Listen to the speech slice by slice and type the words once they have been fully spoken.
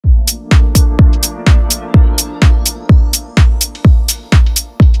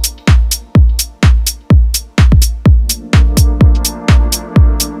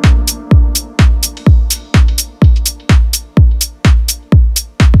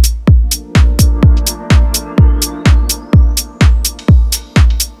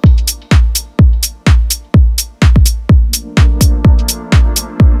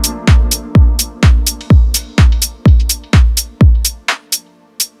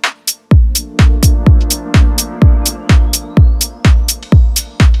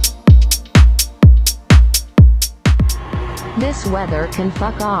this weather can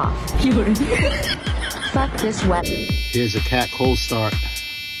fuck off. Fuck this weather. Here's a cat cold start.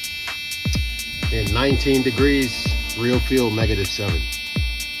 In 19 degrees, real feel -7.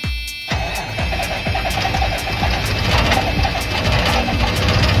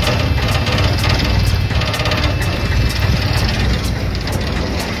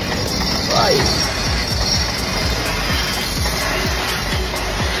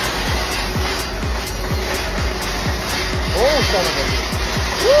 Oh, son of a bitch.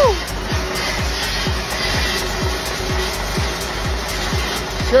 Woo!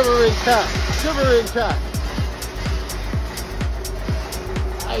 Shivering cat, shivering cat.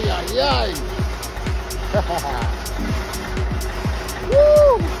 Ay, ay, ay.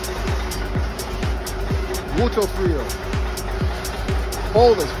 Woo! Mucho frio.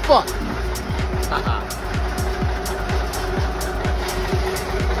 Cold as fuck.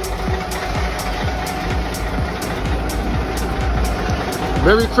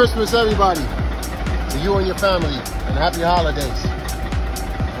 Merry Christmas, everybody, to you and your family, and happy holidays.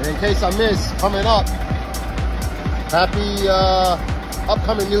 And in case I miss, coming up, happy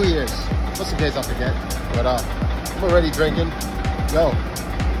upcoming New Year's. Just in case I forget, but I'm already drinking. Yo,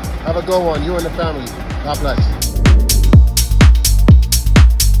 have a good one, you and the family. God bless.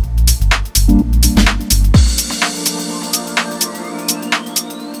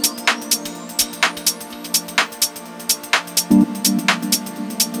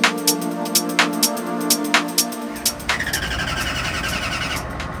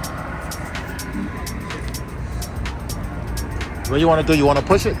 What do you want to do? You want to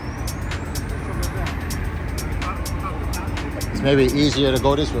push it? It's maybe easier to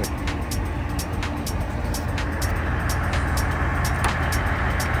go this way.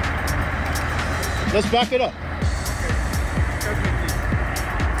 Let's back it up.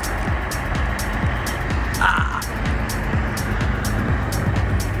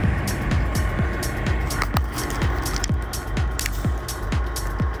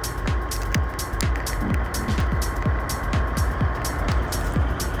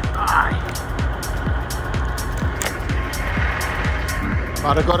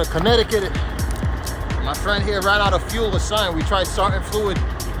 About to go to Connecticut. My friend here ran out of fuel this sign. We tried starting fluid.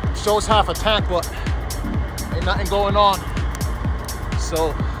 Shows half a tank, but ain't nothing going on.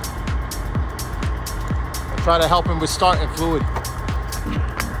 So I try to help him with starting fluid.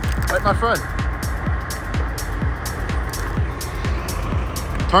 Right, my friend?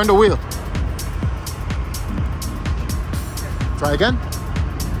 Turn the wheel. Try again.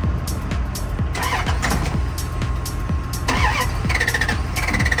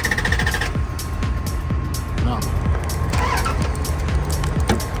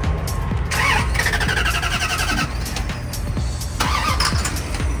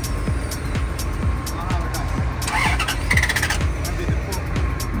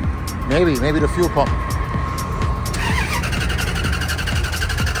 Maybe the fuel pump.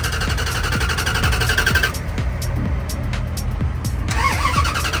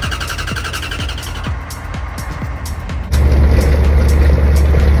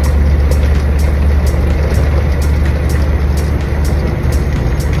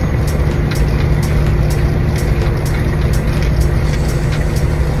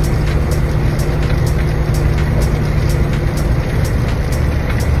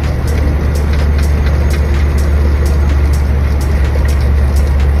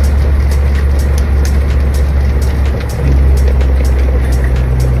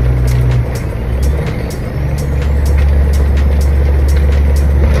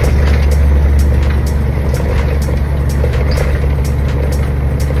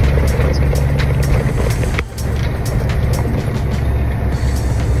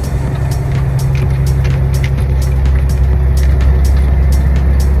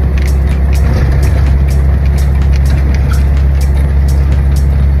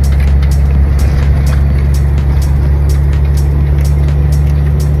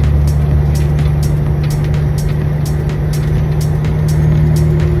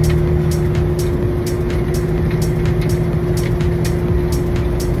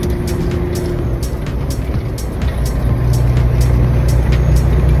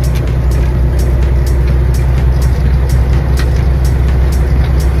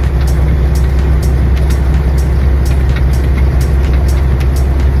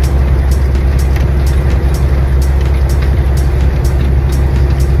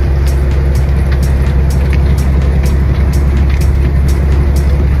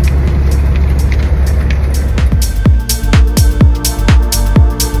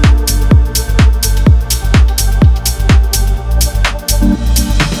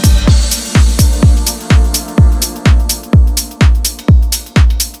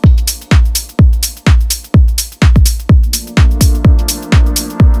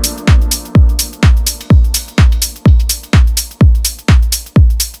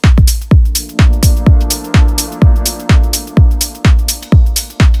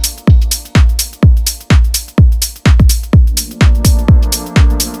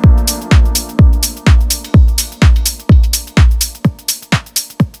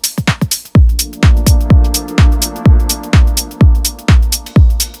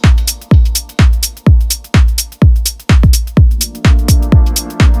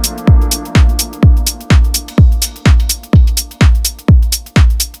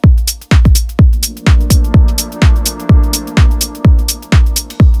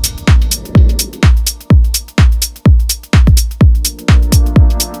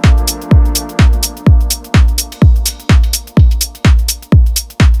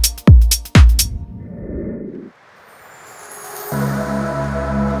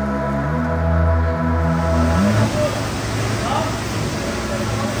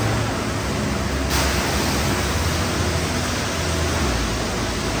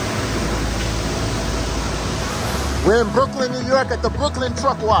 We're in Brooklyn, New York at the Brooklyn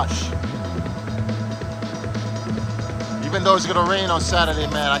Truck Wash. Even though it's gonna rain on Saturday,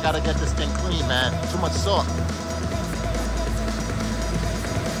 man, I gotta get this thing clean, man. Too much salt.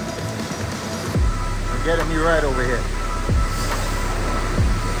 They're getting me right over here.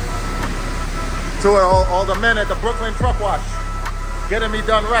 To all the men at the Brooklyn Truck Wash, getting me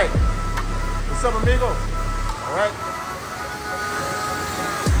done right. What's up, amigo? All right.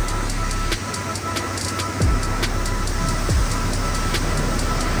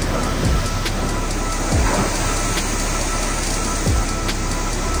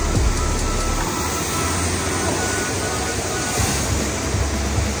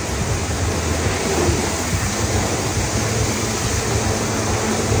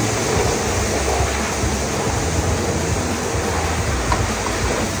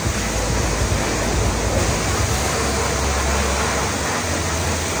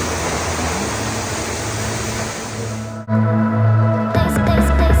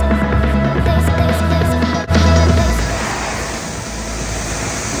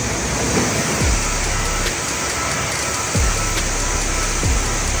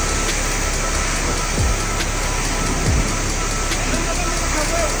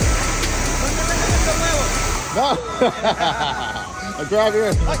 No. I'll grab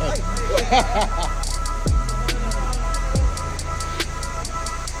you.